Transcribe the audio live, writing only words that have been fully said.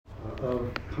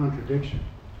of contradiction.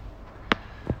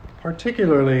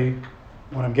 Particularly,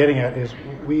 what I'm getting at is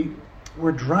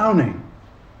we're drowning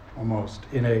almost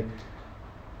in an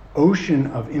ocean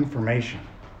of information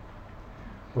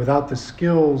without the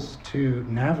skills to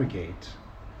navigate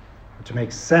or to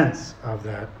make sense of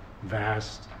that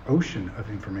vast ocean of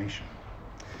information.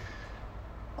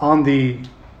 On the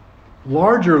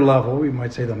larger level, we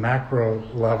might say the macro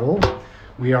level,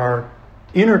 we are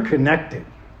interconnected,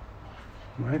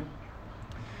 right?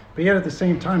 But yet at the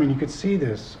same time, and you could see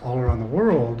this all around the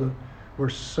world, we're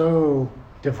so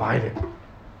divided.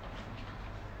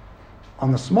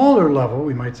 On the smaller level,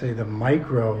 we might say the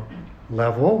micro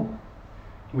level,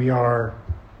 we're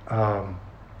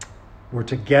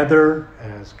together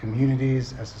as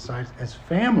communities, as societies, as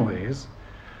families,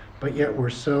 but yet we're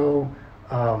so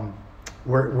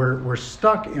we're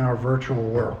stuck in our virtual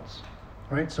worlds,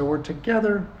 right? So we're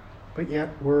together, but yet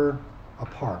we're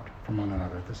apart from one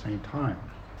another at the same time.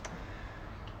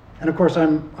 And of course,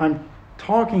 I'm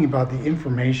talking about the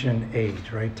information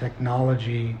age, right?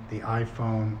 Technology, the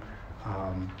iPhone,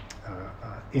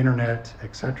 internet,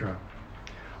 etc.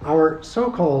 Our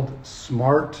so-called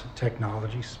smart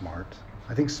technology,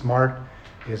 I think smart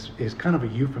is kind of a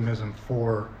euphemism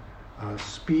for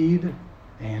speed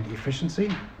and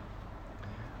efficiency.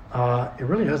 It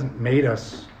really hasn't made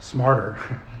us smarter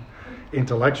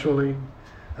intellectually,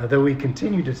 though we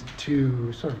continue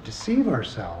to sort of deceive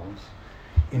ourselves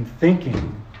in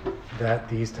thinking that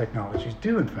these technologies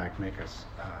do in fact make us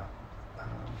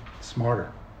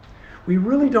smarter. We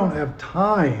really don't have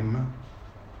time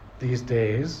these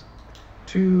days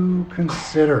to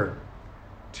consider,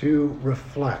 to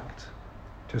reflect,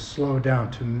 to slow down,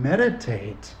 to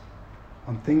meditate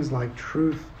on things like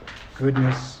truth,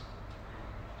 goodness,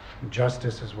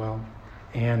 justice as well,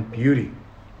 and beauty.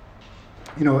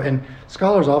 You know, and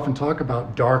scholars often talk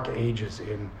about dark ages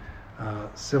in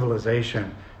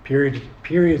civilization,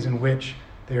 periods in which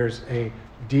there's a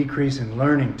decrease in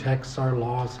learning, texts are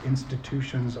lost,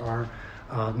 institutions are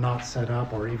not set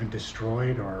up or even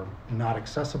destroyed or not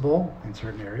accessible in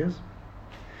certain areas.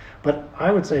 But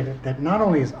I would say that not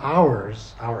only is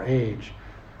our age,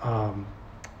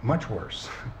 much worse,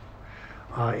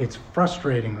 it's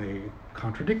frustratingly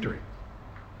contradictory.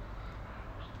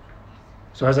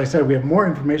 So as I said, we have more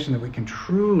information that we can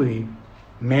truly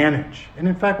manage. And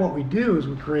in fact, what we do is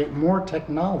we create more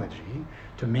technology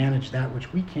to manage that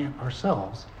which we can't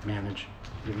ourselves manage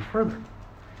even further.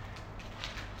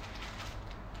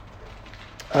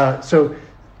 So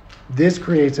this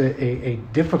creates a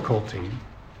difficulty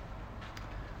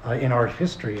in our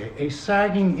history, a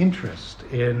sagging interest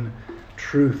in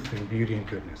truth and beauty and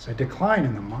goodness, a decline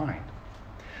in the mind.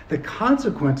 The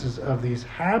consequences of these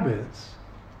habits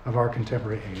of our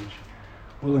contemporary age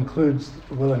will include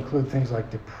things like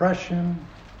depression,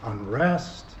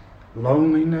 unrest,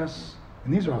 loneliness,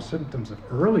 and these are all symptoms of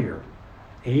earlier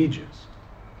ages.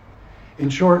 In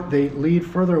short, they lead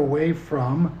further away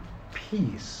from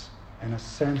peace and a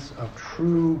sense of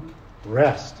true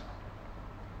rest.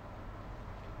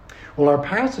 Well, our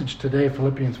passage today,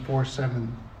 Philippians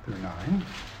 4:7-9,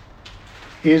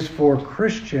 is for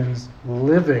Christians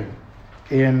living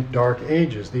in dark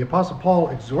ages. The Apostle Paul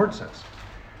exhorts us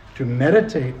to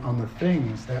meditate on the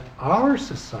things that our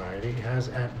society has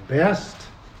at best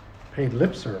paid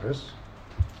lip service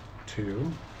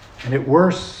to, and at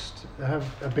worst have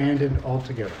abandoned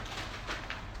altogether.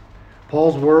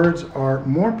 Paul's words are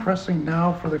more pressing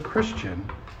now for the Christian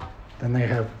than they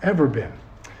have ever been.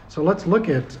 So let's look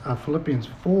at Philippians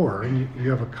 4, and you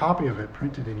have a copy of it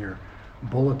printed in your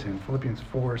bulletin, Philippians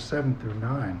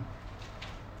 4:7-9.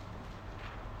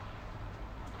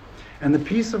 And the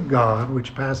peace of God,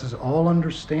 which passes all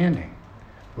understanding,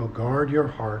 will guard your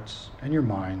hearts and your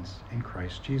minds in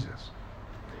Christ Jesus.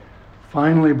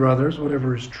 Finally, brothers,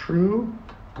 whatever is true,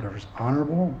 whatever is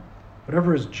honorable,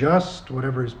 whatever is just,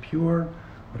 whatever is pure,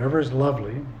 whatever is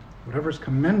lovely, whatever is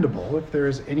commendable, if there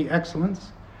is any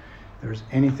excellence, if there is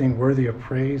anything worthy of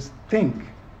praise, think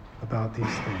about these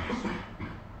things.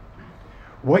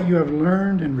 What you have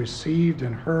learned and received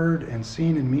and heard and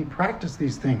seen in me, practice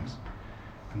these things,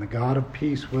 and the God of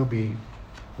peace will be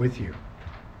with you.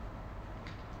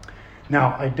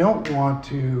 Now, I don't want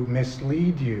to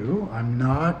mislead you. I'm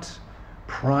not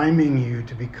priming you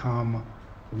to become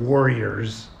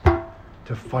warriors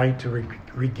to fight to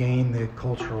regain the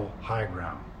cultural high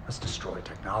ground. Let's destroy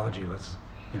technology.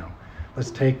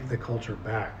 Let's take the culture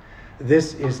back.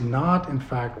 This is not, in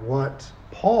fact, what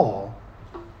Paul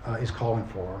is calling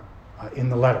for in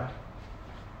the letter.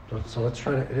 So let's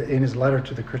try to, in his letter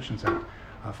to the Christians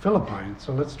at Philippi.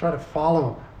 So let's try to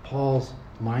follow Paul's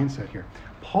mindset here.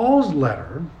 Paul's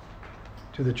letter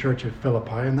to the church at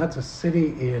Philippi, and that's a city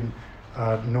in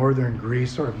northern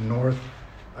Greece, sort of north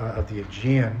of the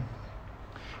Aegean,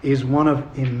 is one of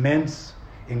immense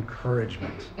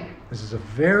encouragement. This is a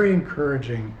very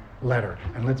encouraging letter,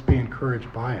 and let's be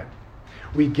encouraged by it.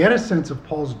 We get a sense of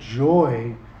Paul's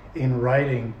joy in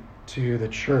writing to the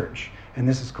church, and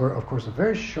this is, of course, a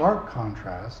very sharp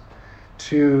contrast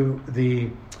to the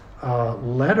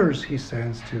letters he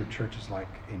sends to churches like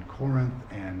in Corinth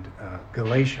and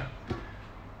Galatia.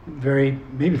 Very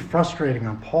maybe frustrating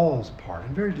on Paul's part,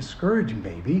 and very discouraging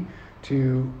maybe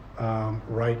to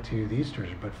write to these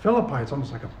churches. But Philippi, it's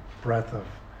almost like a breath of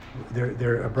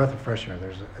they're a breath of fresh air.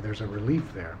 There's a relief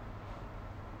there.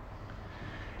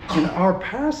 And our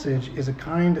passage is a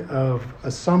kind of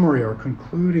a summary or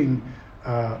concluding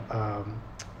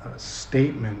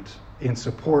statement in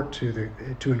support to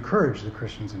encourage the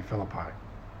Christians in Philippi.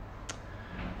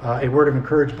 A word of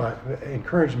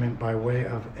encouragement by way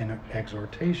of an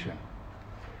exhortation.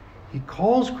 He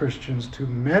calls Christians to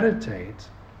meditate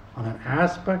on an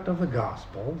aspect of the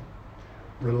gospel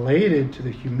related to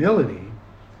the humility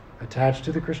attached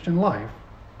to the Christian life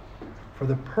for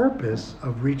the purpose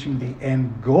of reaching the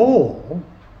end goal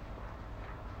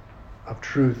of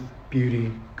truth,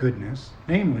 beauty, goodness,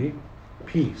 namely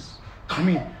peace. Let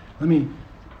me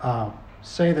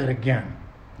say that again.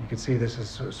 You can see this is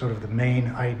sort of the main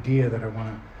idea that I want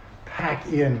to pack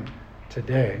in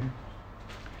today.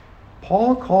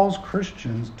 Paul calls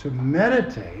Christians to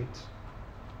meditate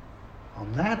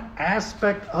on that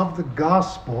aspect of the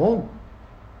gospel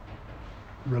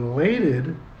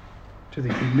related to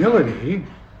the humility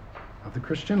of the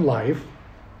Christian life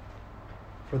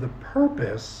for the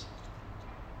purpose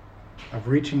of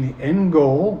reaching the end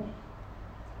goal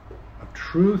of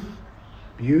truth,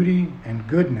 beauty, and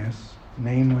goodness,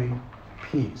 namely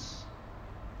peace.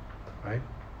 Right?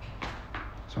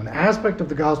 So an aspect of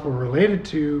the gospel related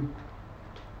to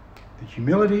the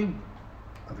humility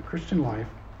of the Christian life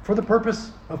for the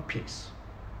purpose of peace.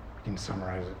 We can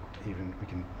summarize it even, we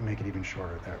can make it even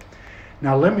shorter there.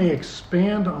 Now let me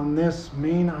expand on this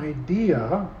main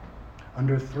idea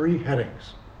under 3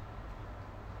 headings.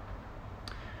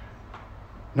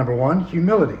 Number 1,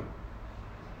 humility.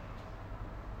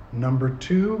 Number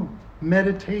 2,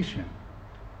 meditation.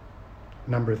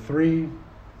 Number 3,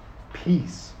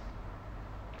 peace.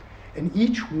 And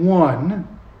each one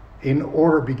in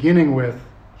order, beginning with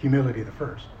humility the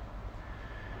first,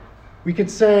 we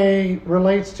could say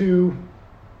relates to,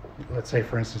 let's say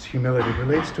for instance, humility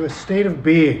relates to a state of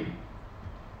being.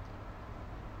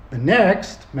 The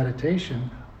next, meditation,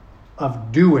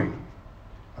 of doing,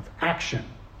 of action.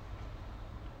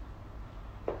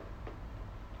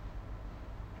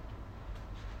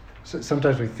 So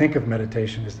sometimes we think of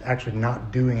meditation as actually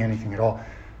not doing anything at all.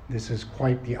 This is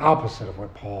quite the opposite of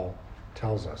what Paul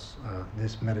tells us.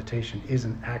 This meditation is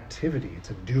an activity, it's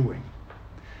a doing.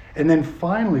 And then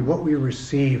finally, what we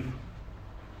receive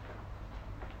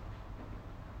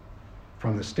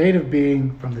from the state of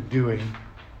being, from the doing,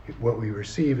 what we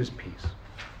receive is peace.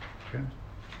 Okay?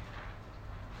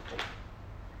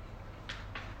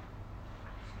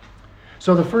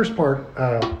 So the first part,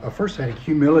 first heading,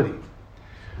 humility.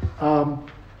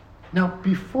 Now,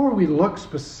 before we look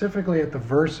specifically at the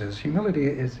verses, humility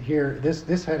is here.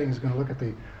 This heading is going to look at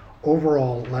the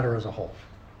overall letter as a whole.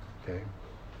 Okay.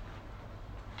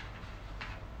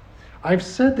 I've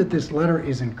said that this letter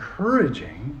is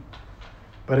encouraging,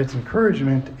 but its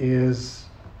encouragement is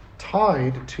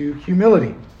tied to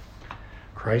humility.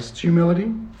 Christ's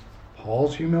humility,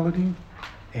 Paul's humility,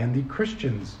 and the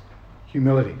Christians'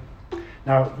 humility.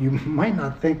 Now, you might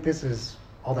not think this is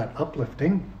all that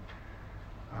uplifting,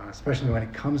 especially when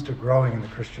it comes to growing in the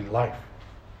Christian life.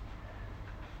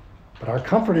 But our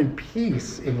comfort and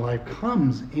peace in life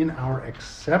comes in our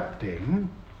accepting,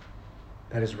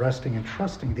 that is, resting and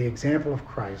trusting the example of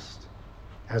Christ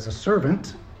as a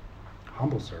servant,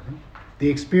 humble servant, the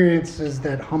experiences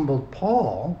that humbled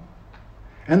Paul,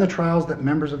 and the trials that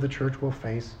members of the church will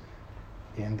face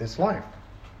in this life.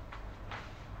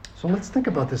 So let's think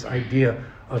about this idea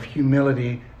of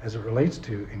humility as it relates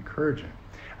to encouragement.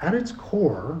 At its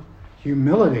core,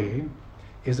 humility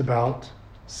is about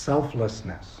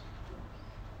selflessness.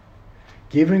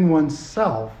 Giving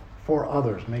oneself for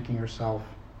others, making yourself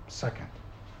second,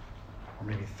 or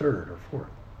maybe third or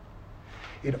fourth.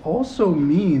 It also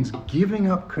means giving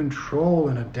up control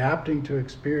and adapting to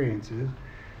experiences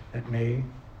that may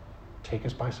take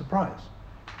us by surprise.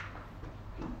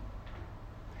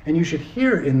 And you should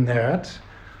hear in that,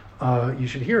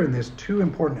 this 2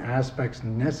 important aspects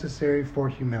necessary for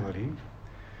humility.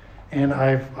 And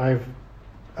I've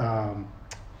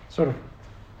sort of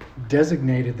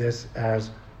designated this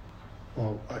as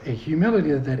a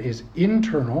humility that is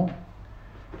internal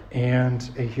and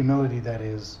a humility that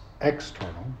is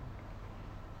external.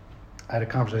 I had a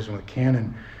conversation with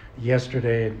Cannon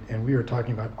yesterday, and we were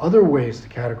talking about other ways to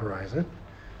categorize it.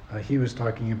 He was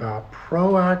talking about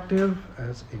proactive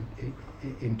as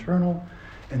internal,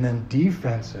 and then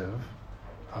defensive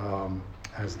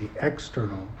as the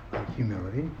external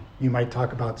humility. You might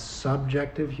talk about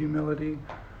subjective humility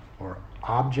or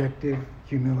objective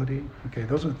humility. Okay,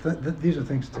 these are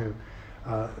things to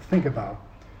think about.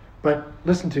 But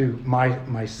listen to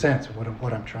my sense of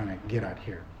what I'm trying to get at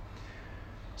here.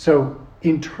 So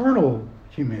internal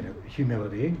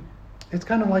humility, it's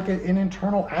kind of like an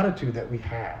internal attitude that we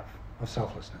have of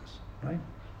selflessness, right?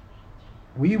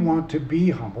 We want to be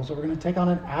humble, so we're going to take on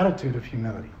an attitude of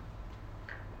humility.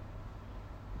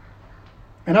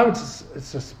 And I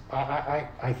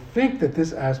think that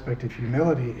this aspect of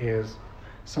humility is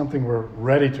something we're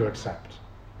ready to accept,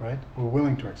 right? We're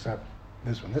willing to accept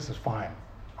this one. This is fine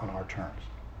on our terms.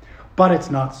 But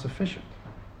it's not sufficient.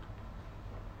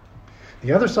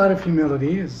 The other side of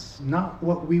humility is not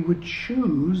what we would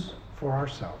choose for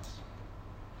ourselves,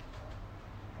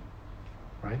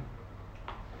 right?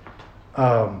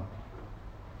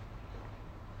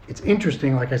 It's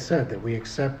interesting, like I said, that we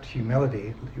accept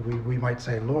humility. We might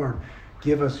say, Lord,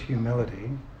 give us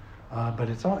humility, but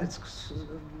it's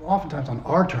oftentimes on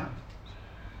our terms,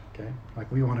 okay?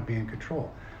 Like we want to be in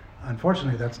control.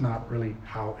 Unfortunately, that's not really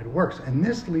how it works. And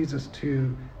this leads us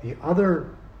to the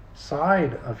other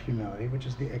side of humility, which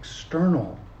is the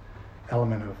external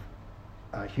element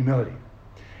of humility.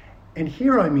 And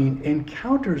here I mean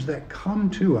encounters that come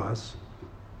to us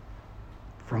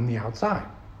from the outside.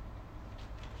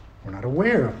 We're not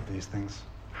aware of these things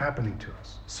happening to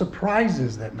us.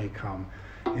 Surprises that may come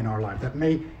in our life, that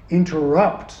may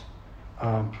interrupt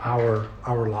our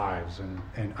lives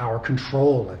and our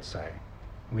control, let's say.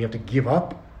 We have to give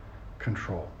up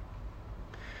control.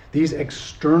 These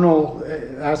external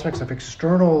aspects of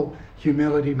external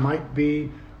humility might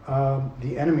be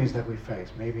the enemies that we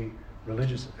face, maybe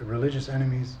religious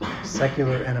enemies,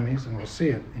 secular enemies, and we'll see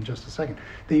it in just a second.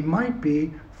 They might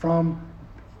be from,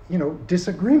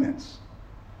 disagreements.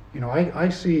 I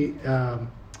see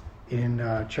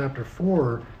in chapter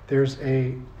 4, there's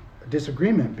a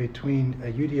disagreement between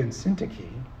Euodia and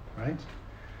Syntyche, right?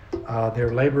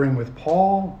 They're laboring with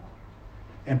Paul,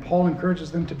 and Paul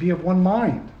encourages them to be of one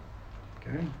mind.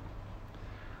 Okay?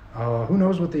 Who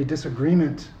knows what the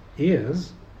disagreement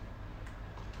is?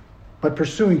 But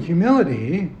pursuing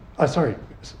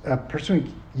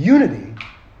pursuing unity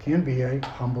can be a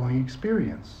humbling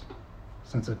experience,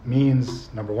 since it means,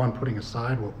 number one, putting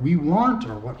aside what we want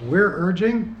or what we're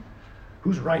urging.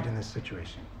 Who's right in this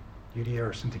situation? Euodia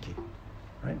or Syntyche,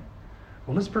 right?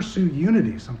 Well, let's pursue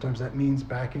unity. Sometimes that means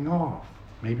backing off,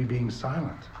 maybe being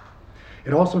silent.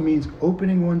 It also means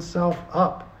opening oneself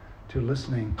up to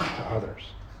listening to others,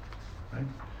 right?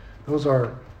 Those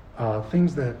are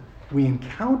things that we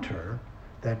encounter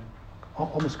that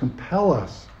almost compel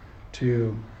us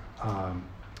to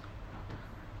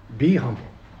be humble.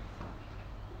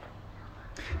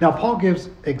 Now, Paul gives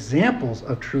examples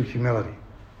of true humility,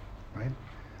 right?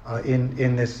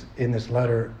 In this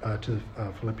letter to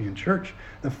the Philippian church.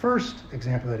 The first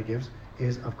example that he gives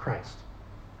is of Christ.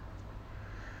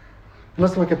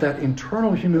 Let's look at that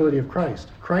internal humility of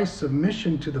Christ. Christ's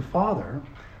submission to the Father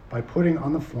by putting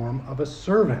on the form of a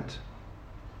servant.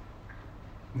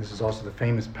 This is also the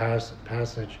famous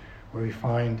passage where we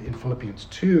find in Philippians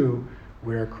 2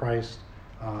 where Christ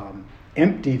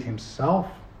emptied himself.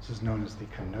 This is known as the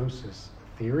kenosis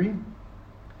theory.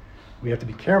 We have to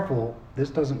be careful. This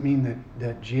doesn't mean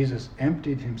that Jesus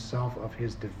emptied himself of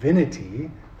his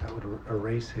divinity. That would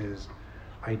erase his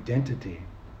identity.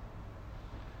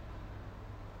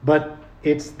 But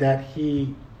it's that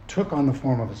he took on the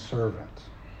form of a servant.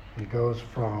 He goes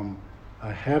from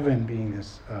heaven being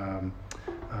this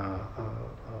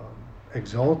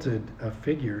exalted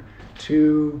figure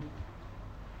to,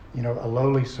 a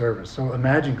lowly servant. So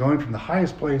imagine going from the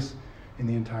highest place in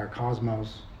the entire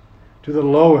cosmos to the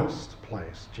lowest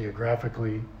place,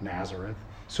 geographically, Nazareth,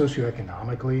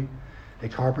 socioeconomically, a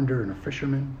carpenter and a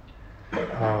fisherman,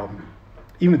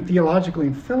 even theologically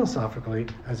and philosophically,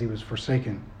 as he was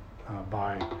forsaken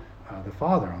by the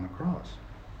Father on the cross.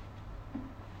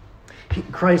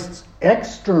 Christ's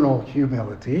external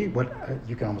humility, what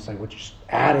you can almost say which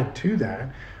added to that,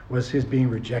 was his being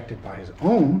rejected by his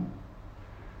own,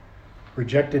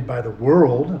 rejected by the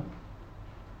world.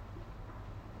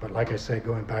 But like I say,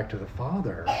 going back to the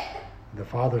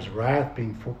Father's wrath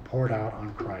being poured out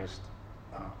on Christ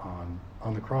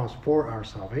on the cross for our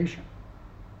salvation.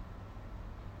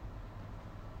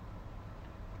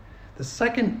 The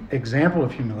second example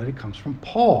of humility comes from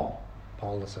Paul.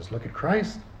 Paul says, look at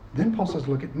Christ. Then Paul says,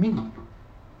 look at me.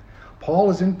 Paul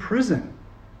is in prison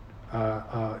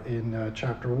in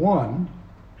chapter 1,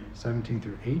 17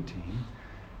 through 18,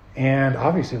 and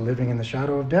obviously living in the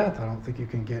shadow of death. I don't think you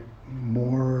can get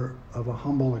more of a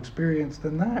humble experience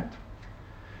than that.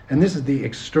 And this is the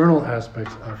external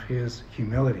aspects of his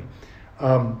humility.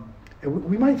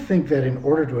 We might think that in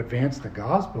order to advance the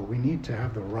gospel, we need to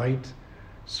have the right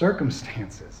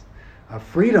circumstances,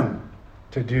 freedom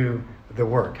to do the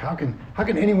work. How can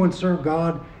anyone serve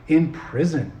God in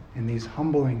prison in these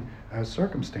humbling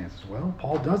circumstances? Well,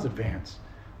 Paul does advance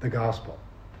the gospel,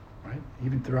 right?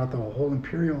 Even throughout the whole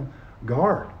imperial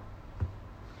guard.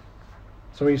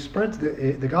 So he spreads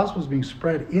the gospel is being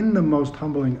spread in the most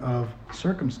humbling of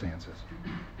circumstances.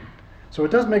 So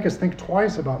it does make us think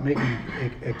twice about making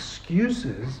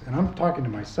excuses, and I'm talking to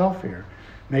myself here,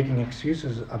 making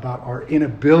excuses about our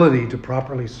inability to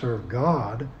properly serve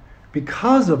God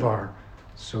because of our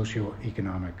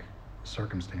socioeconomic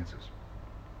circumstances.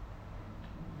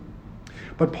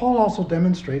 But Paul also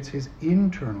demonstrates his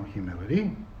internal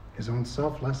humility, his own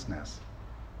selflessness.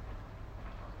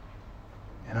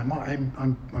 And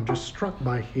I'm just struck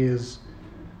by his,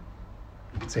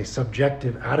 you could say,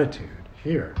 subjective attitude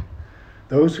here.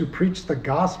 Those who preach the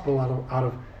gospel out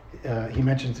of he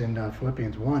mentions in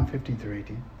Philippians 1, 15 through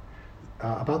 18,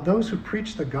 about those who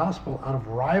preach the gospel out of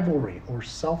rivalry or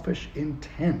selfish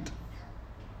intent.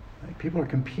 Like people are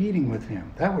competing with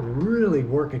him. That would really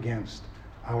work against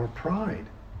our pride.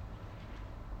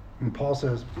 And Paul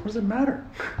says, what does it matter?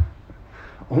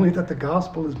 Only that the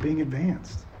gospel is being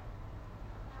advanced.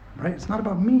 Right? It's not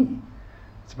about me.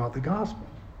 It's about the gospel.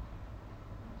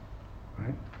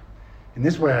 Right? In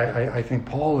this way, I think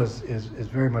Paul is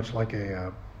very much like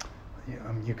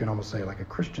you can almost say like a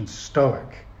Christian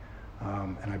Stoic.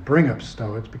 And I bring up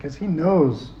Stoics because he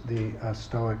knows the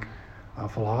Stoic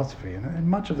philosophy. And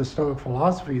much of the Stoic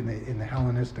philosophy in the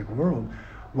Hellenistic world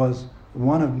was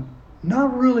one of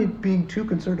not really being too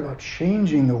concerned about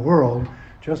changing the world,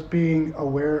 just being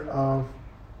aware of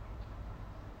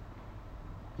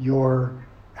your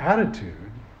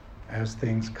attitude as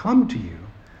things come to you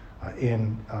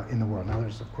in the world. Now,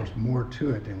 there's, of course, more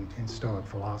to it in Stoic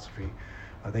philosophy.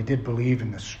 They did believe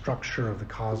in the structure of the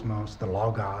cosmos, the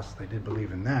logos. They did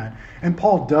believe in that. And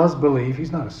Paul does believe,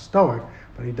 he's not a Stoic,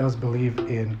 but he does believe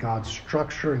in God's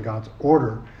structure and God's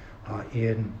order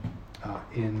in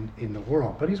the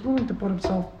world. But he's willing to put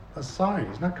himself aside.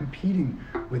 He's not competing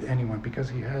with anyone because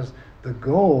he has the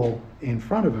goal in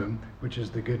front of him, which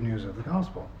is the good news of the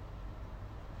gospel.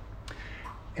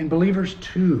 And believers,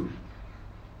 too,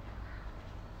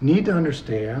 need to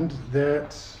understand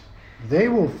that they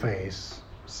will face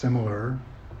similar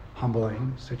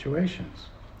humbling situations.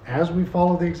 As we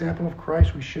follow the example of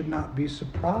Christ, we should not be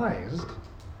surprised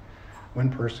when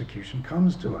persecution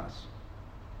comes to us.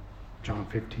 John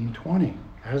 15:20.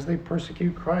 As they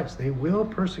persecute Christ, they will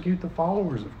persecute the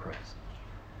followers of Christ.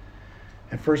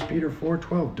 And 1 Peter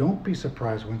 4:12. Don't be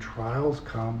surprised when trials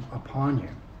come upon you.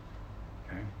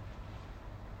 Okay?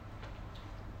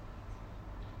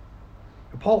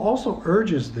 Paul also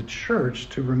urges the church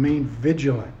to remain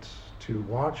vigilant, to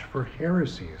watch for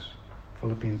heresies.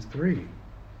 Philippians 3.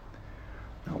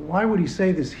 Now, why would he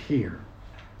say this here?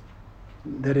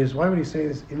 That is, why would he say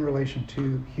this in relation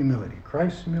to humility?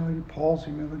 Christ's humility, Paul's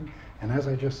humility, and as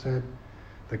I just said,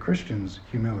 the Christian's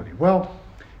humility. Well,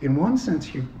 in one sense,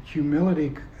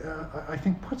 humility, I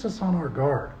think, puts us on our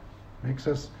guard,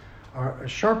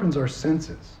 sharpens our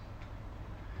senses,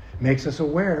 makes us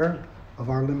aware of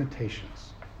our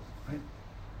limitations. Right?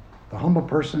 The humble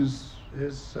person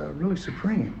is really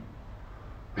supreme.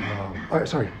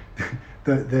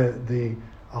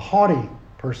 A haughty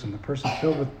person, the person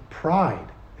filled with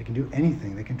pride, they can do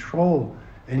anything, they control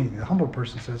anything. The humble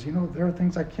person says, there are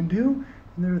things I can do,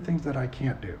 and there are things that I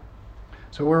can't do.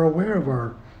 So we're aware of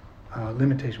our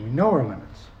limitation. We know our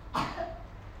limits,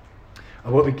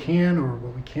 of what we can or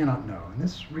what we cannot know. And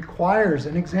this requires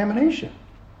an examination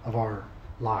of our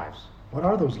lives. What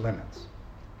are those limits?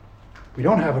 We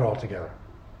don't have it all together.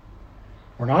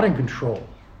 We're not in control,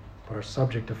 but are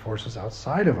subject to forces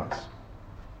outside of us.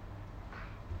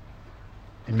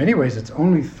 In many ways, it's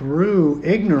only through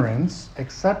ignorance,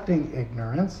 accepting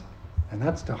ignorance, and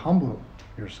that's to humble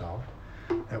yourself,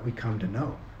 that we come to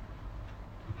know.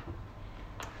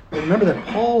 But remember that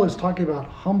Paul is talking about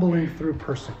humbling through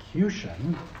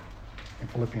persecution in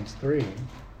Philippians 3.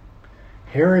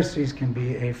 Heresies can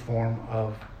be a form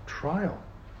of trial,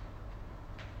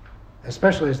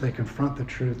 especially as they confront the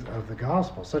truth of the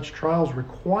gospel. Such trials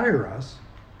require us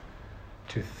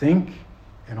to think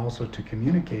and also to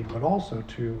communicate, but also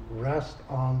to rest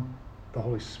on the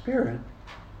Holy Spirit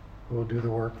who will do the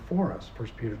work for us. 1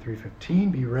 Peter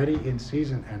 3:15, be ready in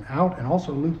season and out. And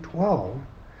also Luke 12,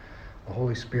 the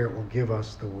Holy Spirit will give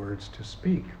us the words to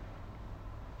speak.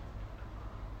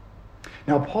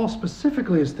 Now, Paul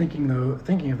specifically is thinking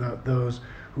of those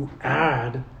who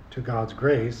add to God's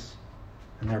grace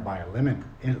and thereby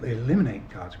eliminate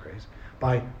God's grace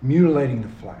by mutilating the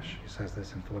flesh. He says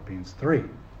this in Philippians 3,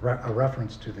 a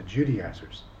reference to the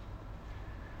Judaizers.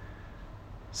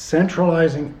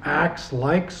 Centralizing acts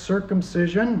like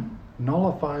circumcision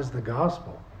nullifies the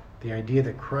gospel, the idea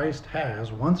that Christ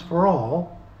has, once for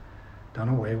all, done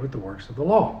away with the works of the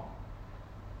law.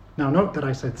 Now, note that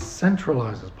I said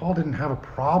centralizes. Paul didn't have a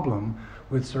problem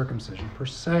with circumcision per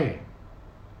se.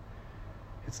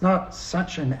 It's not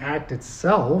such an act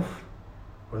itself,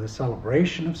 or the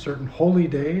celebration of certain holy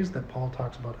days that Paul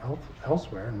talks about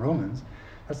elsewhere in Romans.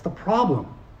 That's the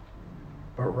problem.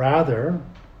 But rather,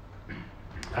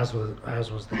 as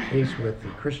was the case with the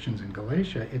Christians in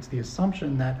Galatia, it's the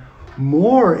assumption that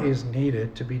more is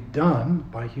needed to be done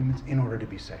by humans in order to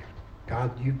be saved.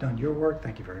 God, you've done your work.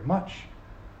 Thank you very much.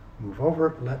 Move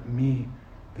over. Let me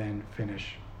then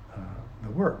finish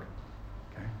the work.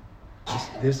 Okay.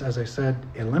 This, as I said,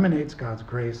 eliminates God's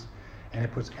grace, and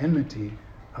it puts enmity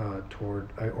toward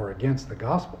or against the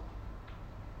gospel.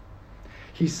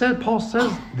 Paul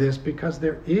says this because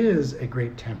there is a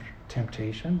great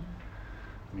temptation.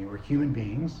 I mean, we're human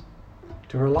beings,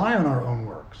 to rely on our own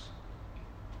works,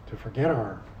 to forget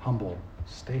our humble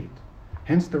state.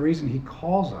 Hence the reason he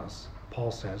calls us,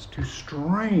 Paul says, to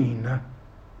strain,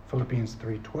 Philippians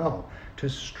 3:12, to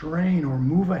strain or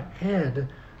move ahead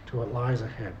to what lies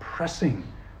ahead, pressing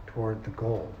toward the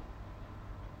goal.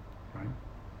 Right?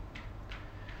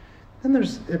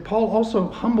 Then Paul also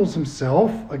humbles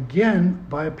himself, again,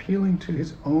 by appealing to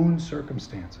his own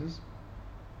circumstances.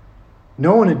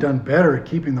 No one had done better at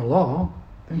keeping the law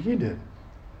than he did.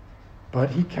 But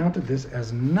he counted this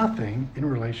as nothing in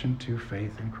relation to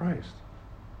faith in Christ.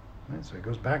 Right? So he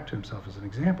goes back to himself as an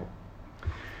example.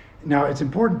 Now, it's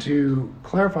important to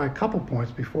clarify a couple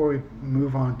points before we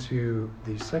move on to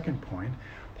the second point.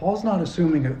 Paul's not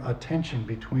assuming a tension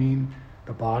between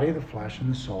the body, the flesh,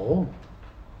 and the soul.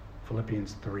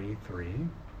 Philippians 3:3.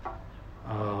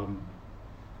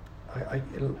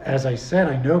 As I said,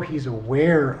 I know he's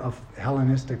aware of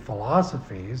Hellenistic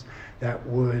philosophies that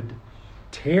would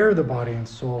tear the body and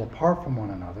soul apart from one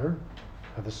another,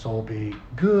 the soul be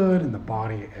good and the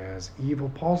body as evil.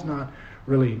 Paul's not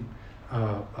really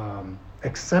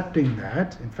accepting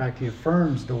that. In fact, he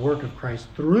affirms the work of Christ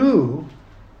through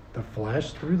the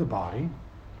flesh, through the body.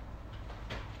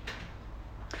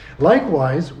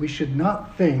 Likewise, we should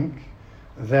not think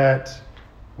that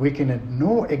we can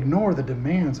ignore the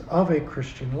demands of a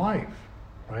Christian life,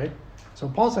 right? So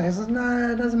Paul says,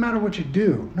 nah, it doesn't matter what you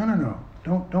do. No.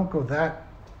 Don't go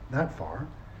that far.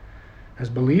 As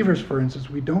believers, for instance,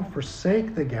 we don't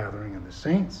forsake the gathering of the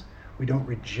saints. We don't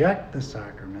reject the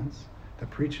sacraments, the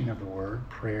preaching of the word,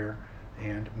 prayer,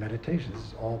 and meditation. This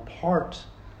is all part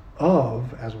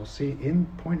of, as we'll see in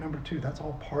point number 2, that's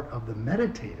all part of the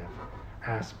meditative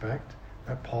aspect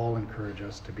that Paul encourages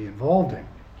us to be involved in.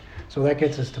 So that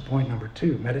gets us to point number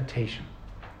 2, meditation.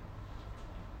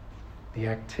 The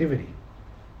activity.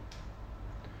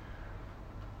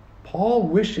 Paul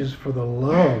wishes for the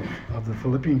love of the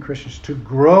Philippian Christians to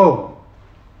grow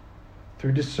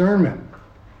through discernment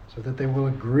so that they will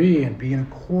agree and be in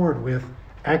accord with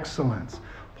excellence.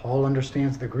 Paul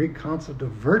understands the Greek concept of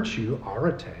virtue,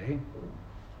 arete,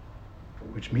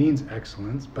 which means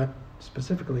excellence, but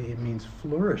specifically it means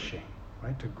flourishing,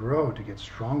 right? To grow, to get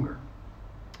stronger.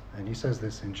 And he says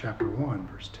this in chapter 1,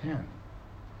 verse 10.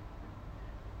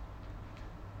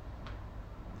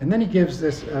 And then he gives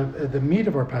this, the meat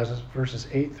of our passage, verses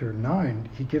 8 through 9,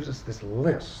 he gives us this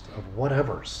list of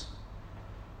whatevers.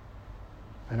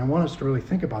 And I want us to really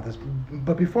think about this.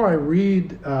 But before I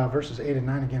read verses 8 and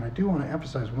 9 again, I do want to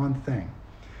emphasize one thing.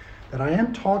 That I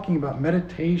am talking about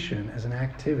meditation as an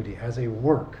activity, as a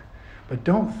work. But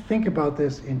don't think about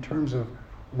this in terms of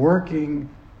working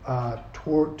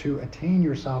to attain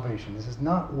your salvation. This is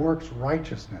not works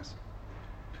righteousness.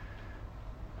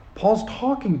 Paul's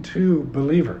talking to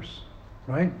believers,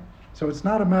 right? So it's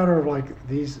not a matter of like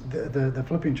the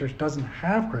Philippian church doesn't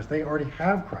have Christ. They already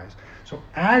have Christ. So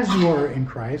as you are in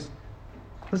Christ,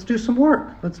 let's do some work.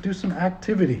 Let's do some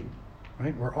activity,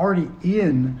 right? We're already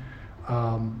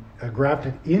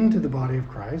grafted into the body of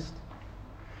Christ,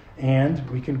 and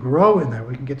we can grow in that.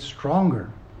 We can get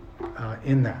stronger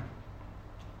in that.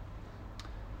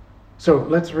 So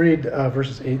let's read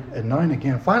verses 8 and 9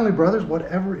 again. Finally, brothers,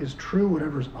 whatever is true,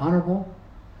 whatever is honorable,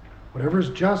 Whatever is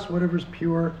just, whatever is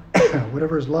pure,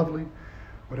 whatever is lovely,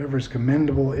 whatever is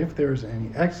commendable, if there's any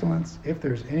excellence, if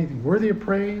there's anything worthy of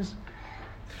praise,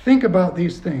 think about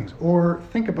these things. Or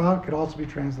think about could also be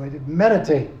translated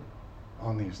meditate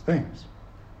on these things.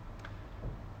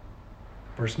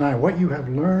 Verse 9, what you have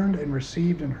learned and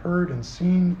received and heard and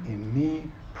seen in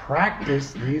me,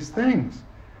 practice these things,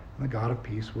 and the God of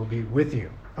peace will be with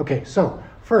you. Okay, so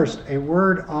first, a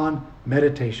word on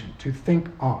meditation, to think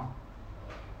on.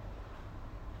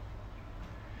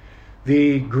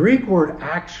 The Greek word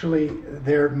actually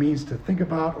there means to think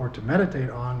about or to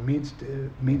meditate on, means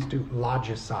to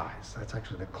logicize. That's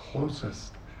actually the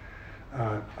closest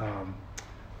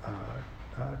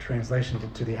translation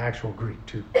to the actual Greek,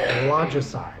 to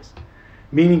logicize,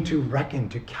 meaning to reckon,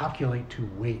 to calculate, to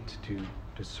weight, to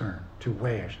discern, to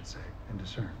weigh, I should say, and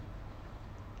discern.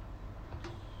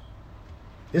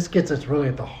 This gets us really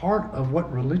at the heart of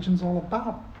what religion's all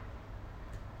about.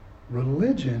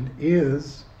 Religion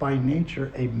is, by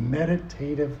nature, a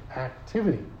meditative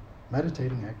activity.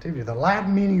 Meditating activity. The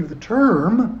Latin meaning of the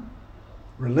term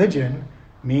religion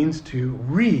means to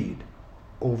read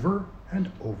over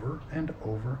and over and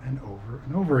over and over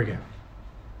and over again.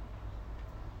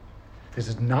 This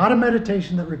is not a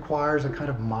meditation that requires a kind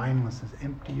of mindlessness,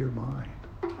 empty your mind.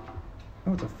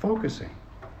 No, it's a focusing.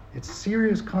 It's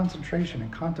serious concentration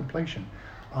and contemplation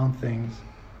on things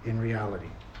in reality.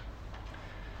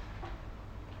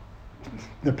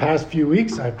 The past few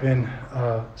weeks I've been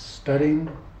studying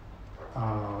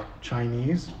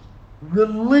Chinese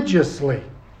religiously.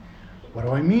 What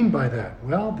do I mean by that?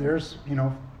 Well, there's,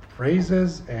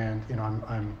 phrases, and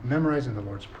I'm memorizing the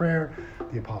Lord's Prayer,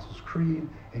 the Apostles' Creed,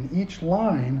 and each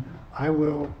line I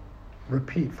will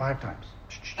repeat 5 times.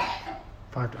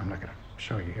 5 times. I'm not going to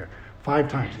show you here. 5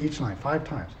 times, each line, 5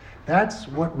 times. That's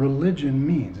what religion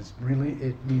means.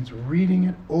 It means reading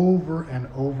it over and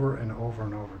over and over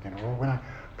and over again. Or when I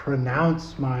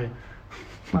pronounce my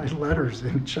letters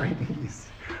in Chinese,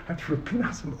 I have to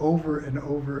pronounce them over and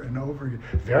over and over again.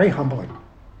 Very humbling.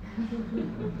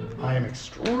 I am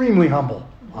extremely humble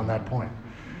on that point.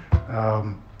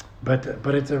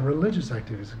 But it's a religious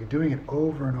activity. It's doing it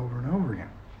over and over and over again.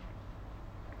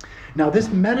 Now, this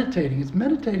meditating, it's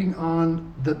meditating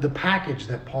on the package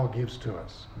that Paul gives to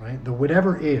us, right? The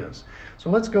whatever is. So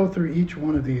let's go through each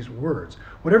one of these words.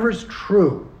 Whatever is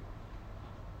true,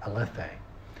 alethe.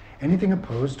 Anything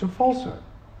opposed to falsehood.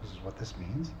 This is what this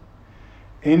means.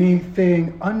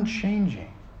 Anything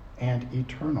unchanging and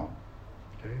eternal.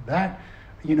 Okay? That,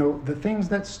 the things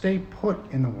that stay put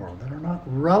in the world, that are not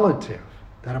relative,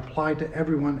 that apply to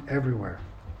everyone everywhere.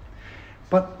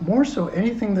 But more so,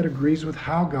 anything that agrees with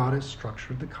how God has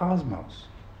structured the cosmos.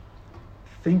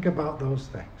 Think about those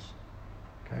things.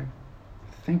 Okay?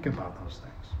 Think about those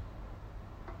things.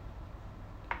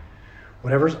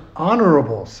 Whatever's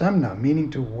honorable, semna, meaning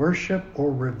to worship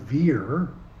or revere,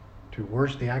 to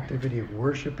worship, the activity of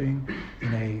worshiping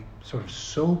in a sort of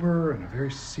sober and a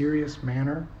very serious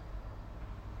manner.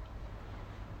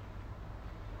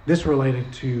 This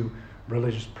related to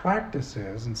religious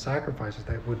practices and sacrifices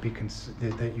that would be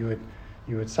that you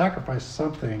would sacrifice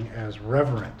something as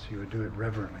reverent. You would do it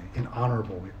reverently, in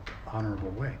honorable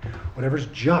way. Whatever's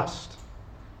just,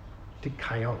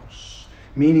 dikaios,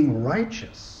 meaning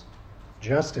righteous.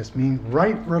 Justice meaning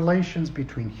right relations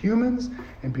between humans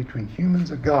and between humans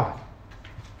and God.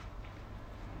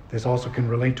 This also can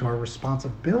relate to our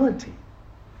responsibility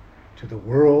to the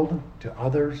world, to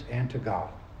others, and to God.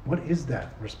 What is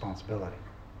that responsibility?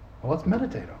 Well, let's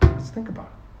meditate on it. Let's think about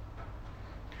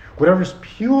it. Whatever's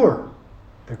pure,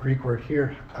 the Greek word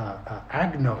here,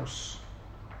 agnos.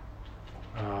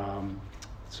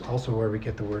 It's also where we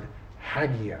get the word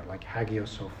Hagia, like Hagia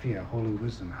Sophia, holy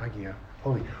wisdom, Hagia,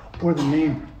 holy. Or the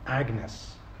name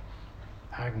Agnes.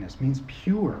 Agnes means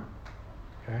pure.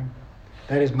 Okay?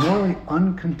 That is morally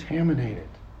uncontaminated.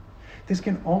 This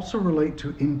can also relate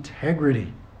to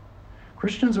integrity.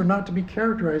 Christians are not to be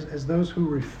characterized as those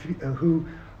who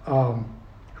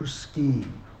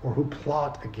scheme or who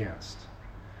plot against.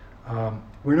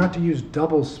 We're not to use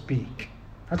double speak.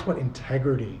 That's what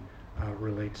integrity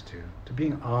relates to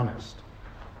being honest.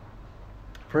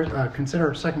 First,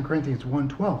 consider 2 Corinthians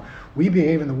 1:12. We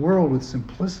behave in the world with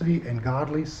simplicity and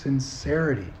godly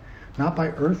sincerity, not by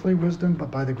earthly wisdom,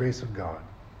 but by the grace of God.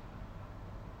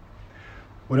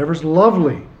 Whatever's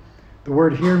lovely. The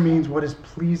word here means what is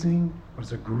pleasing, what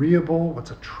is agreeable,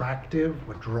 what's attractive,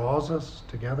 what draws us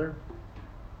together.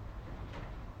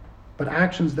 But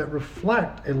actions that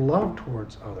reflect a love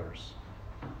towards others.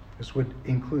 This would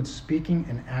include speaking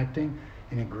and acting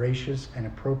in a gracious and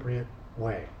appropriate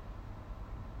way.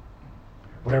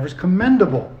 Whatever's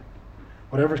commendable.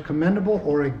 whatever is commendable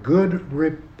or a good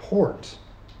report,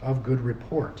 of good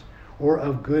report, or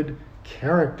of good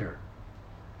character.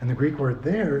 And the Greek word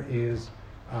there is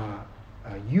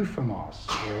euphemos,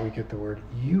 where we get the word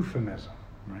euphemism,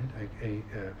 right? A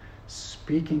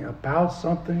speaking about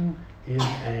something in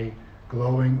a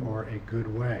glowing or a good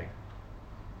way.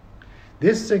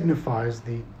 This signifies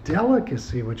the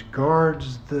delicacy which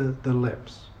guards the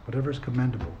lips. Whatever is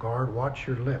commendable, watch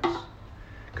your lips.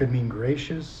 Could mean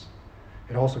gracious.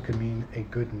 It also could mean a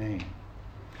good name.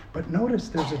 But notice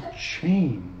there's a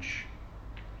change,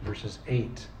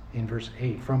 in verse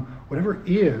 8. From whatever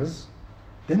is,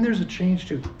 then there's a change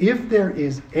to if there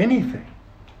is anything.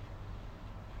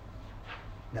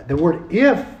 Now, the word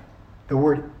if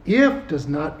does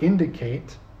not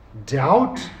indicate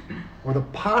doubt or the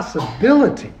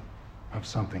possibility of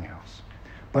something else,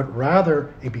 but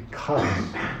rather a because.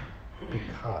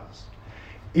 Because.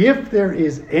 If there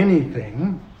is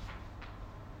anything,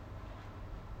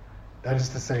 that is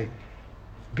to say,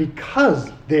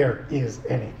 because there is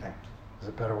anything, is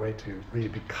a better way to read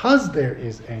it. Because there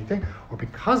is anything, or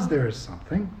because there is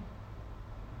something,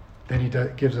 then he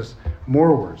gives us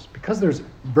more words. Because there's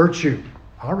virtue,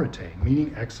 arete,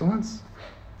 meaning excellence,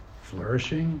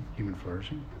 flourishing, human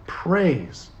flourishing,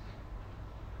 praise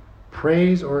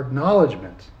or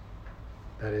acknowledgement,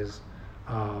 that is,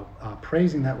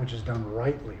 praising that which is done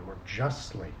rightly or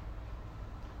justly.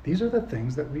 These are the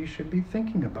things that we should be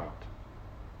thinking about.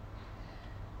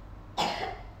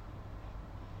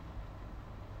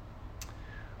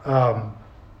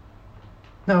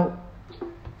 Now,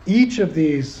 each of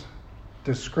these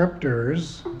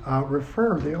descriptors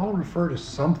they all refer to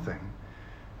something.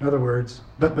 In other words,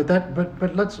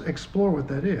 but let's explore what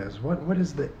that is. What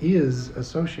is the is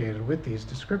associated with these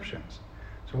descriptions?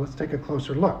 So let's take a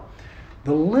closer look.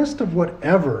 The list of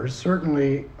whatevers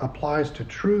certainly applies to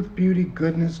truth, beauty,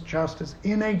 goodness, justice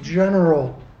in a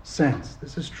general sense.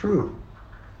 This is true.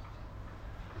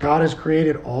 God has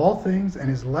created all things and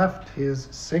has left his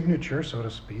signature, so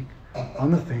to speak,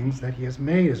 on the things that he has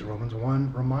made, as Romans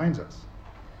 1 reminds us.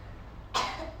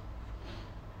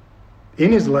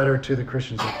 In his letter to the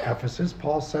Christians at Ephesus,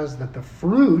 Paul says that the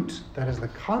fruit, that is the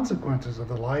consequences of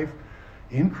the life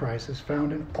in Christ, is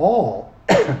found in all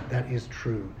that is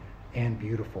true and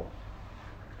beautiful.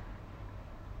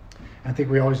 I think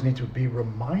we always need to be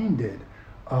reminded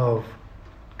of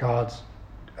God's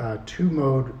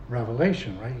two-mode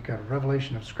revelation, right? You've got a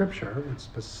revelation of Scripture, which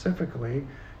specifically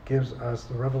gives us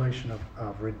the revelation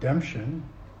of redemption,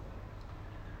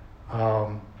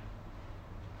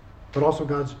 but also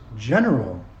God's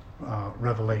general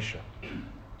revelation.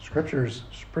 Scripture is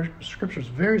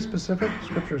very specific.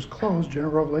 Scripture is closed.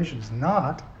 General revelation is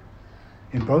not,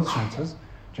 in both senses.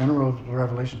 General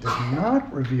revelation does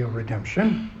not reveal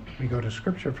redemption. We go to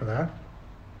Scripture for that.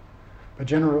 But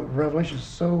general revelation is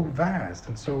so vast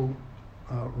and so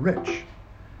rich.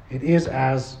 It is,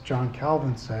 as John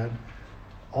Calvin said,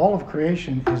 all of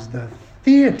creation is the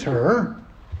theater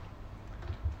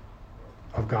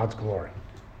of God's glory.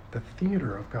 The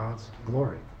theater of God's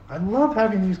glory. I love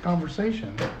having these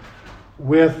conversations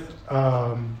with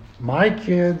my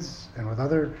kids and with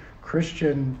other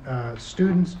Christian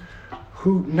students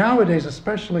who nowadays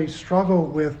especially struggle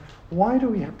with, why do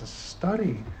we have to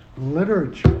study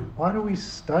literature? Why do we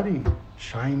study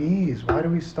Chinese? Why do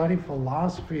we study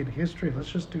philosophy and history? Let's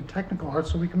just do technical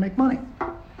arts so we can make money,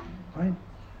 right?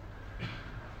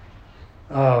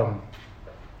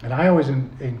 And I always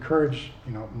encourage,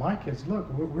 my kids, look,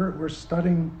 we're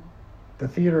studying the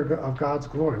theater of God's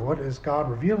glory. What is God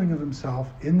revealing of himself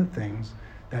in the things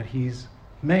that he's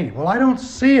made? Well, I don't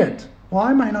see it. Well,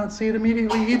 I might not see it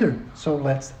immediately either. So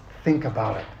let's think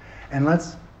about it. And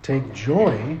let's take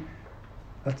enjoyment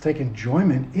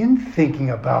in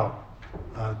thinking about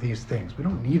these things. We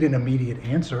don't need an immediate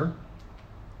answer.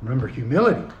 Remember,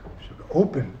 humility should be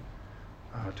open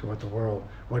to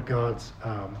what God's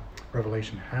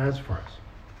revelation has for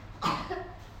us.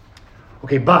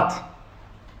 Okay, but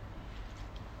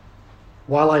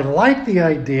while I like the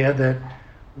idea that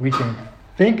we can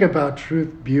think about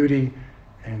truth, beauty,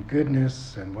 and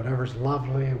goodness, and whatever's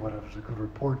lovely, whatever's a good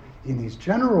report, in these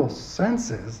general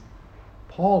senses,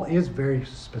 Paul is very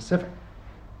specific.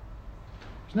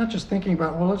 He's not just thinking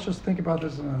about, let's just think about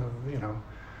this,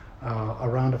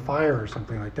 around a fire or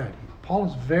something like that. Paul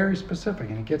is very specific,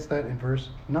 and he gets that in verse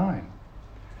 9.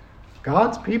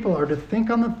 God's people are to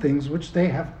think on the things which they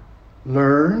have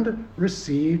learned,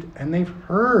 received, and they've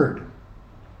heard.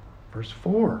 Verse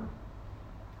 4.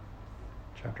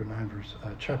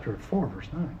 Chapter 4, verse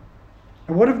 9.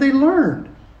 And what have they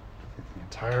learned? The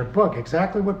entire book.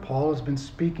 Exactly what Paul has been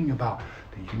speaking about.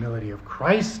 The humility of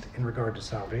Christ in regard to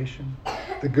salvation.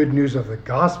 the good news of the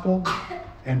gospel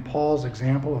and Paul's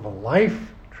example of a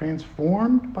life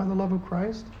transformed by the love of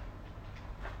Christ.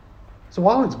 So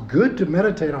while it's good to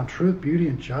meditate on truth, beauty,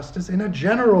 and justice, in a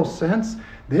general sense,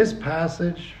 this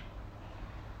passage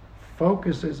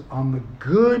focuses on the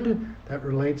good that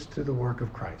relates to the work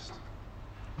of Christ.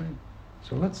 Right?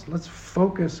 So let's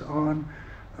focus on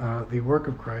the work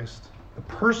of Christ, the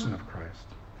person of Christ,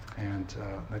 and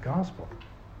the gospel.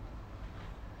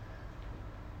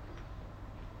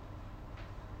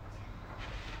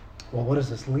 Well, what does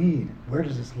this lead? Where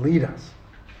does this lead us?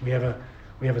 We have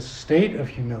a state of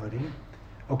humility.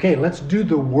 Okay, let's do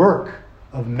the work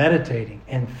of meditating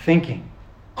and thinking.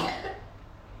 But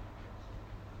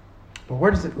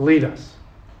where does it lead us?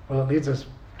 Well, it leads us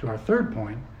to our third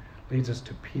point, leads us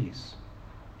to peace.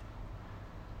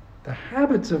 The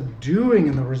habits of doing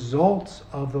and the results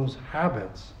of those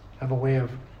habits have a way of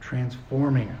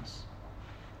transforming us.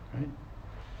 Right?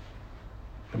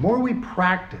 The more we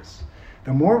practice,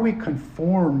 the more we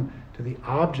conform to the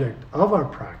object of our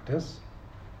practice,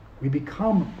 we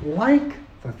become like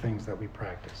the things that we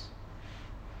practice.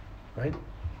 Right?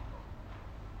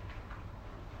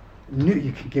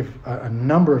 You can give a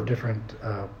number of different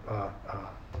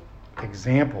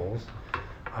examples.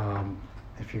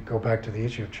 If you go back to the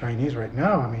issue of Chinese right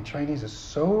now, I mean, Chinese is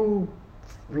so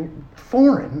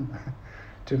foreign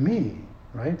to me,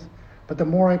 right? But the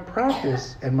more I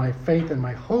practice, and my faith and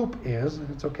my hope is, and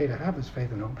it's okay to have this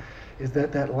faith and hope, is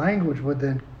that that language would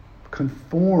then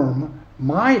conform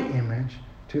my image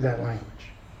to that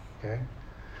language, okay?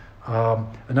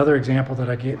 Another example that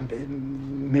I get,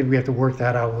 maybe we have to work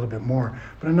that out a little bit more,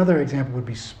 but another example would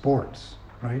be sports,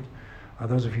 right?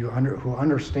 Those of you who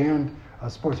understand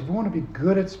sports, if you want to be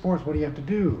good at sports, what do you have to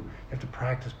do? You have to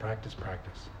practice,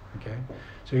 okay?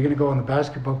 So you're going to go on the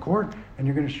basketball court and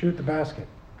you're going to shoot the basket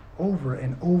over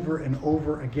and over and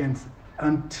over again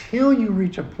until you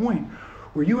reach a point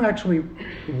where you actually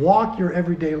walk your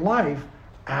everyday life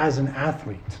as an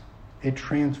athlete. It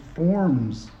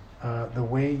transforms the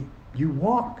way you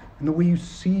walk and the way you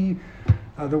see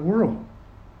the world,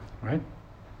 right?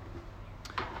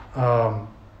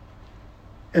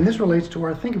 And this relates to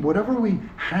our thinking. Whatever we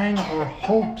hang our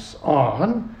hopes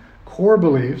on, core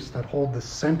beliefs that hold the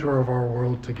center of our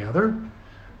world together,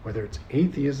 whether it's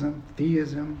atheism,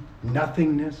 theism,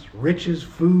 nothingness, riches,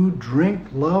 food, drink,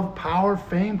 love, power,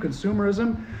 fame,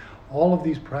 consumerism, all of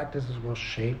these practices will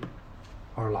shape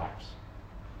our lives.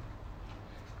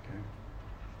 Okay?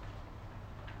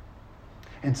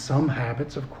 And some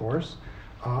habits, of course,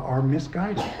 are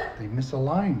misguided. They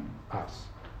misalign us.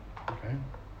 Okay?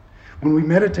 When we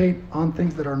meditate on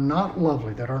things that are not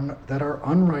lovely, that are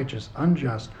unrighteous,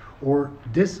 unjust, or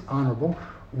dishonorable,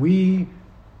 we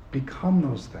become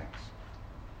those things,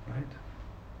 right?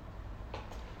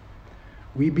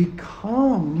 We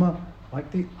become like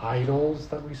the idols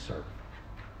that we serve,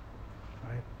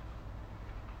 right?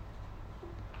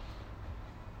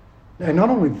 And not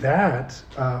only that,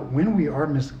 when we are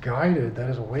misguided, that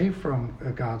is away from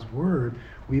God's word,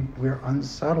 we're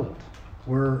unsettled.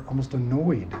 We're almost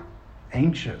annoyed,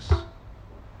 anxious.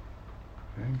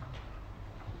 Okay?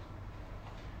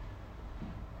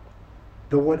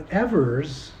 The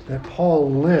whatevers that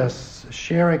Paul lists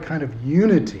share a kind of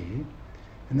unity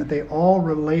in that they all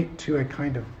relate to a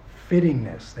kind of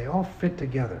fittingness. They all fit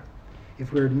together.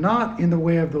 If we're not in the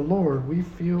way of the Lord, we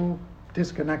feel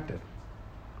disconnected,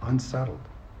 unsettled,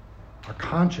 our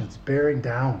conscience bearing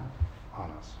down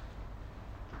on us.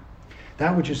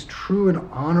 That which is true and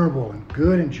honorable and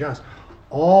good and just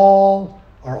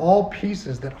are all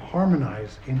pieces that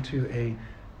harmonize into a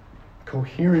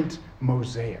coherent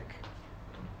mosaic.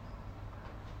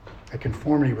 A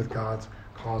conformity with God's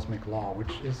cosmic law,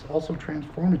 which is also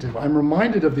transformative. I'm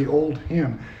reminded of the old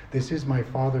hymn, "This is my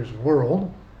Father's world.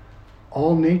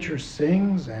 All nature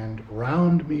sings and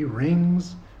round me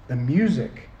rings the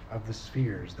music of the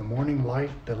spheres. The morning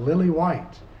light, the lily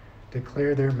white,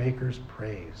 declare their Maker's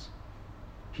praise.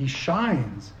 He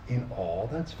shines in all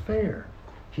that's fair.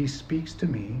 He speaks to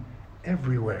me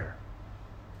everywhere."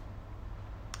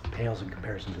 Pales in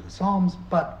comparison to the Psalms,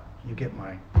 but you get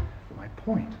my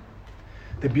point.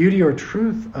 The beauty or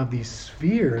truth of these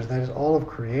spheres, that is all of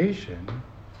creation,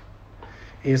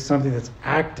 is something that's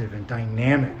active and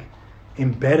dynamic,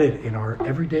 embedded in our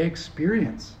everyday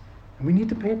experience. And we need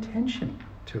to pay attention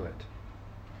to it.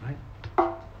 Right?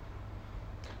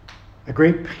 A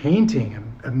great painting,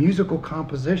 a musical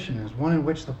composition, is one in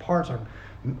which the parts are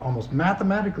almost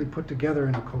mathematically put together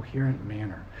in a coherent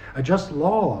manner. A just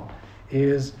law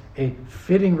is a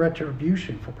fitting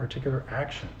retribution for particular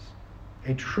actions.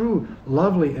 A true,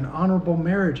 lovely, and honorable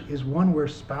marriage is one where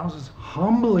spouses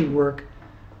humbly work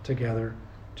together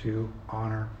to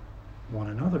honor one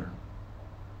another.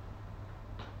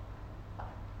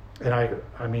 And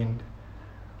I mean,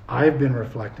 I've been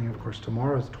reflecting, of course,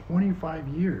 tomorrow is 25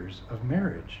 years of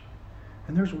marriage.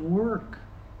 And there's work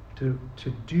to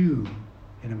do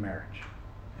in a marriage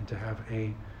and to have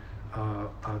a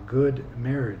good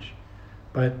marriage.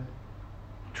 But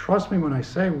trust me when I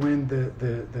say, when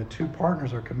the two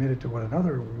partners are committed to one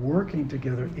another, working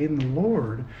together in the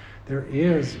Lord, there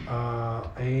is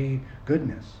a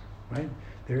goodness, right?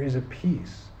 There is a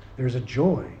peace. There's a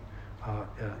joy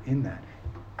in that.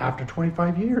 After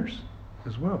 25 years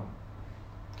as well.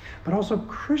 But also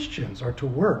Christians are to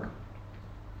work.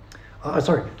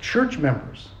 Church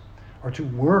members are to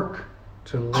work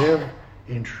to live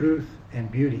in truth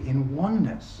and beauty, in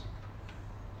oneness.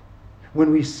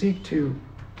 When we seek to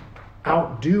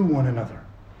outdo one another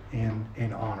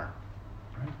in honor.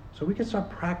 Right? So we can start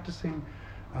practicing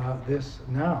this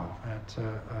now at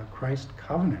Christ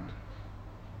Covenant.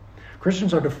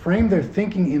 Christians are to frame their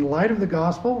thinking in light of the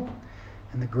gospel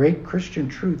and the great Christian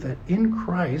truth that in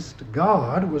Christ,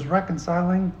 God was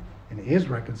reconciling and is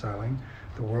reconciling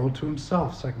the world to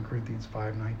himself, 2 Corinthians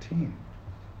 5:19.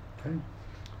 Okay?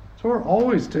 So we're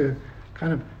always to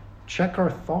kind of check our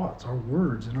thoughts, our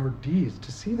words, and our deeds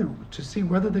to see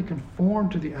whether they conform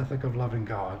to the ethic of loving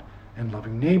God and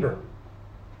loving neighbor,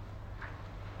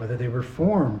 whether they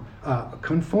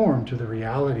conform to the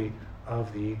reality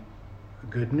of the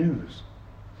good news.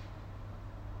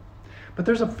 But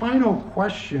there's a final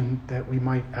question that we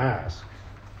might ask.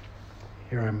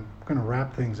 Here I'm going to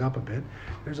wrap things up a bit.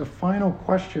 There's a final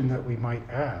question that we might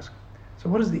ask. So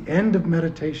what does the end of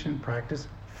meditation practice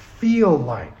feel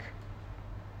like?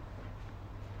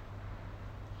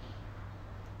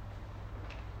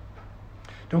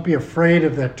 Don't be afraid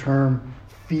of that term,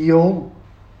 feel.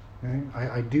 Okay?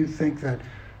 I do think that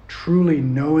truly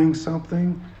knowing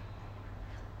something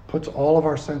puts all of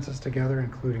our senses together,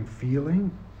 including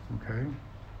feeling. Okay?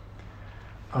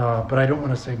 But I don't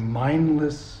want to say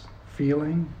mindless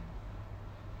feeling,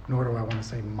 nor do I want to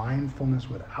say mindfulness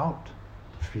without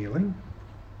feeling.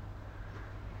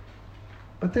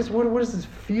 But what does this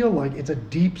feel like? It's a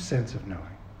deep sense of knowing.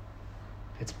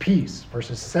 It's peace,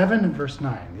 verses 7 and verse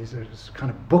 9. These are just kind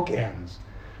of bookends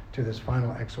to this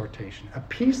final exhortation. A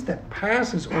peace that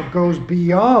passes or goes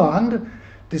beyond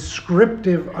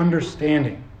descriptive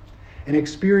understanding and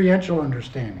experiential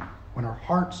understanding, when our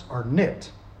hearts are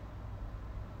knit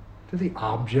to the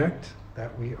object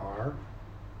that we are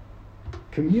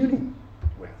communing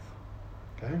with.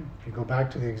 Okay? If you go back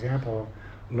to the example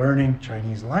of learning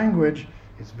Chinese language,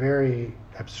 it's very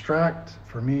abstract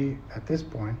for me at this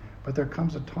point, but there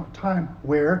comes a time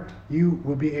where you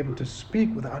will be able to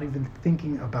speak without even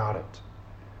thinking about it.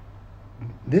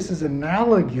 This is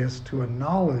analogous to a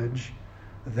knowledge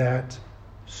that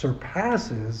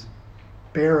surpasses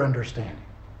bare understanding.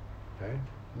 Okay?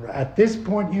 At this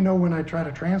point, when I try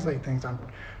to translate things, I'm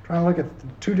trying to look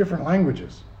at two different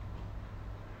languages.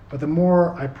 But the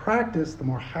more I practice, the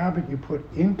more habit you put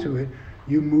into it,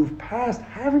 you move past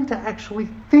having to actually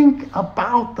think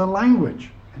about the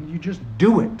language. And you just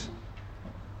do it.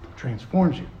 It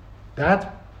transforms you. That's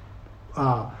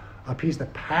a peace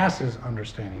that passes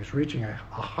understanding. It's reaching a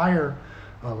higher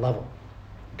level.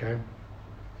 Okay?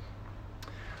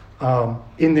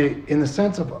 In the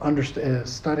sense of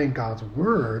studying God's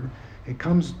Word, it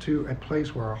comes to a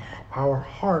place where our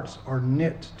hearts are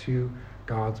knit to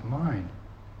God's mind.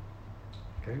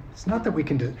 Okay? It's not that we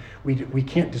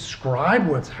can't describe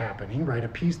what's happening, right? A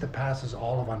peace that passes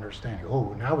all of understanding.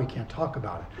 Oh, now we can't talk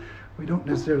about it. We don't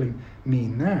necessarily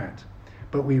mean that,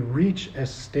 but we reach a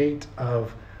state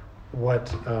of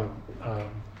what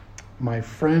my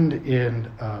friend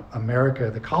in America,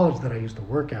 the college that I used to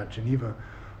work at, Geneva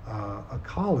a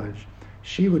college,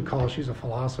 she's a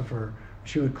philosopher,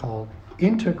 she would call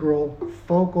integral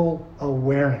focal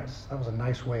awareness. That was a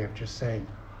nice way of just saying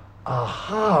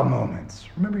aha moments.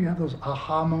 Remember, you have those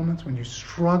aha moments when you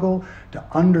struggle to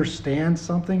understand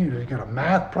something. You've got a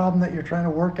math problem that you're trying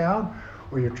to work out,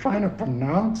 or you're trying to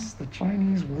pronounce the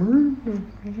Chinese word.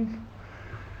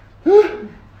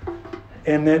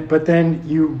 But then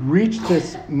you reach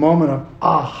this moment of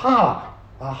aha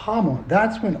moment.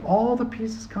 That's when all the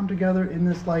pieces come together in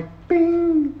this like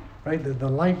bing, right? The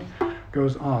light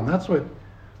goes on. That's what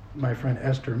my friend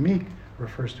Esther Meek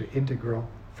refers to, integral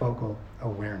focal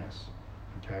awareness.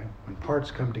 Okay? When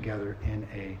parts come together in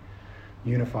a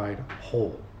unified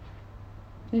whole.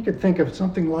 You could think of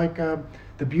something like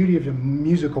the beauty of a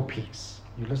musical piece.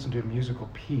 You listen to a musical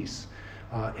piece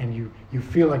and you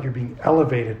feel like you're being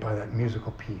elevated by that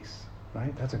musical piece.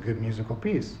 Right? That's a good musical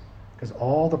piece because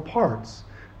all the parts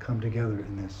come together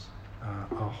in this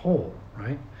a whole,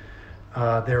 right?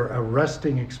 They're a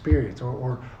resting experience,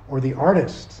 or the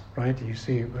artist, right? You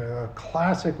see a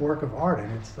classic work of art,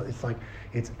 and it's like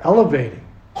it's elevating,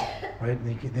 right?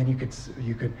 And then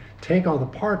you could take all the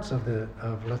parts of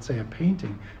let's say a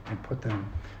painting and put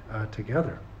them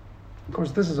together. Of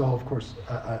course, this is all, of course,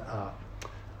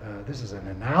 this is an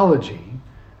analogy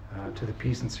to the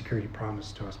peace and security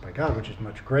promised to us by God, which is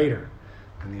much greater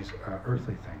than these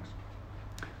earthly things.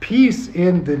 Peace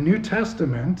in the New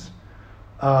Testament,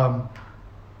 of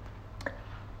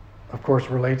course,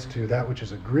 relates to that which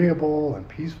is agreeable and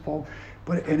peaceful,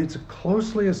 and it's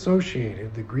closely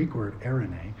associated, the Greek word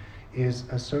eirene, is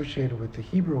associated with the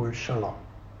Hebrew word shalom.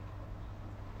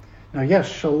 Now,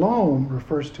 yes, shalom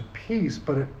refers to peace,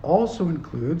 but it also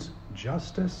includes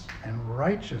justice and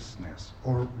righteousness,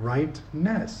 or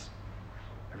rightness.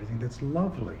 Everything that's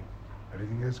lovely,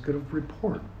 everything that's good of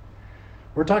report.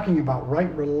 We're talking about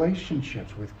right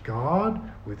relationships with God,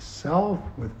 with self,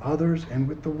 with others, and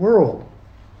with the world.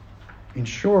 In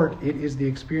short, it is the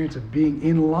experience of being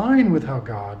in line with how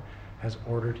God has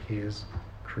ordered his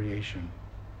creation.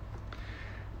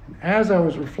 And as I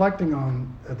was reflecting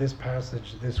on this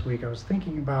passage this week, I was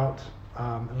thinking about,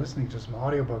 listening to some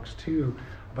audiobooks too,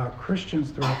 about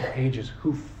Christians throughout the ages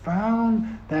who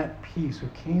found that peace, who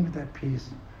came to that peace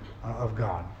of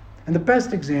God. And the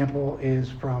best example is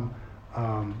from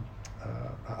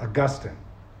Augustine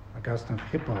of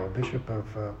Hippo, a bishop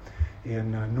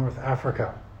in North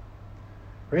Africa.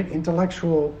 Great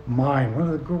intellectual mind, one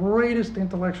of the greatest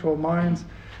intellectual minds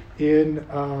in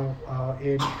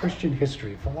Christian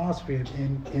history, philosophy,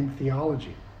 in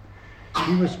theology.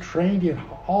 He was trained, he had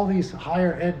all these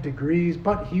higher ed degrees,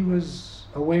 but he was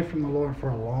away from the Lord for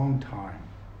a long time,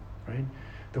 right?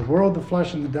 The world, the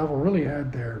flesh, and the devil really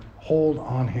had their hold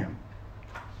on him.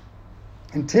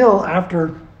 Until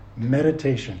after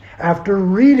meditation, after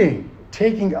reading,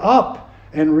 taking up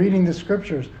and reading the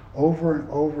scriptures over and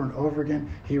over and over again,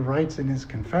 he writes in his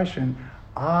confession,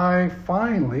 I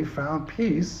finally found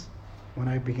peace when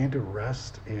I began to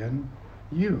rest in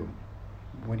you,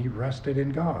 when he rested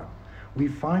in God. We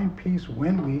find peace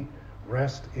when we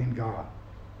rest in God.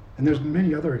 And there's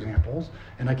many other examples,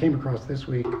 and I came across this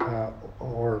week,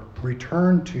 or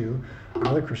returned to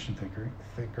another Christian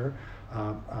thinker,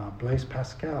 Blaise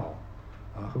Pascal,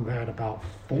 who had about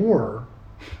 4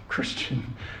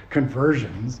 Christian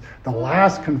conversions. The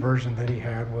last conversion that he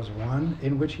had was one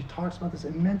in which he talks about this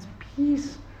immense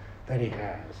peace that he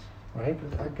has, right?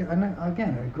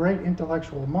 Again, a great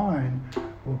intellectual mind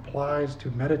who applies to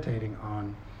meditating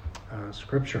on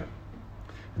Scripture.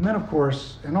 And then, of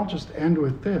course, and I'll just end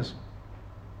with this,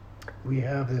 we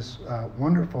have this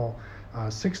wonderful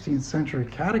 16th century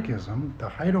catechism, the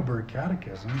Heidelberg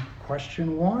Catechism,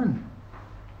 question 1.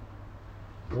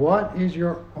 What is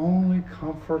your only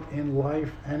comfort in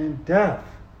life and in death?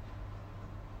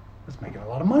 It's making a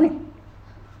lot of money.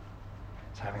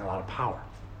 It's having a lot of power.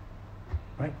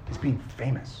 Right? It's being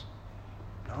famous.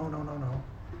 No.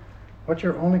 What's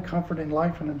your only comfort in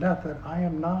life and in death? That I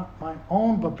am not my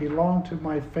own, but belong to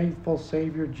my faithful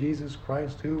Savior, Jesus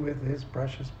Christ, who with his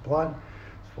precious blood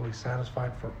is fully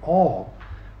satisfied for all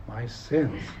my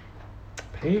sins,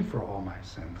 paid for all my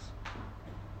sins.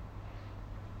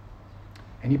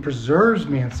 And he preserves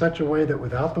me in such a way that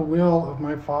without the will of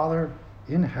my Father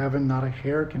in heaven, not a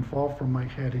hair can fall from my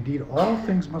head. Indeed, all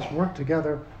things must work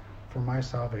together for my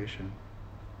salvation.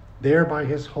 Therefore, by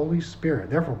his Holy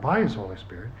Spirit,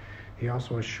 he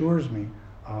also assures me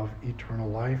of eternal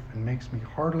life and makes me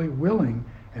heartily willing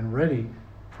and ready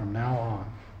from now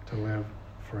on to live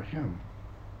for him.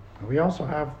 And we also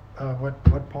have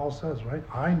what Paul says, right?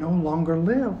 I no longer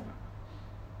live,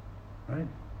 right?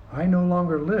 I no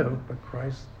longer live, but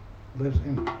Christ lives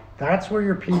in me. That's where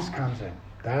your peace comes in.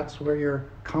 That's where your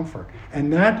comfort.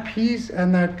 And that peace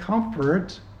and that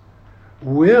comfort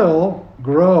will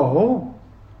grow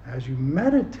as you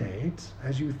meditate,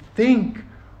 as you think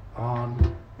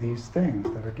on these things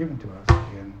that are given to us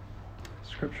in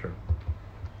Scripture.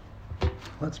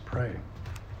 Let's pray.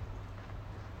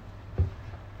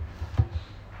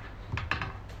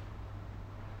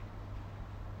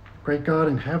 Great God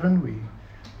in heaven, we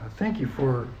thank you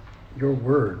for your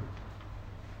word.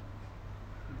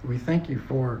 We thank you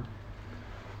for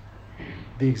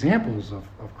the examples of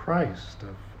Christ,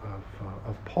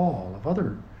 of Paul, of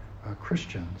other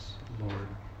Christians, Lord,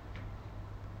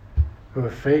 who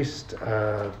have faced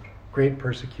great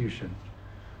persecution.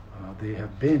 They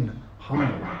have been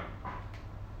humbled,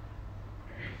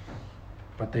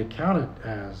 but they count it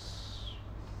as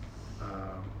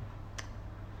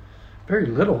very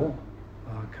little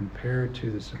compared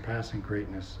to the surpassing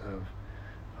greatness of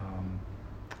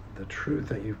the truth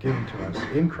that you've given to us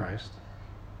in Christ,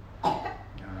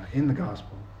 in the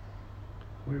gospel.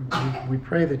 We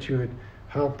pray that you would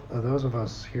help those of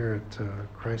us here at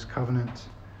Christ Covenant,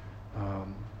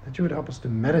 that you would help us to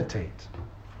meditate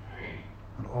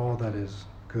on all that is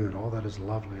good, all that is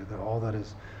lovely, all that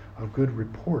is of good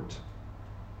report,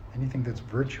 anything that's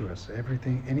virtuous,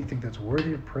 anything that's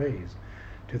worthy of praise,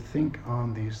 to think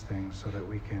on these things so that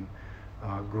we can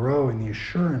grow in the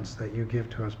assurance that you give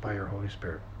to us by your Holy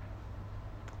Spirit.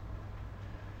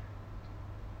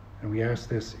 And we ask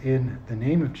this in the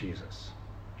name of Jesus.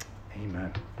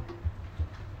 Amen.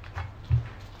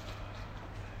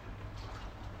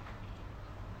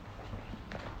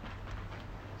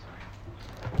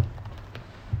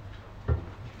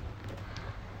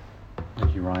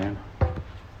 Thank you, Ryan.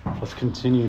 Let's continue.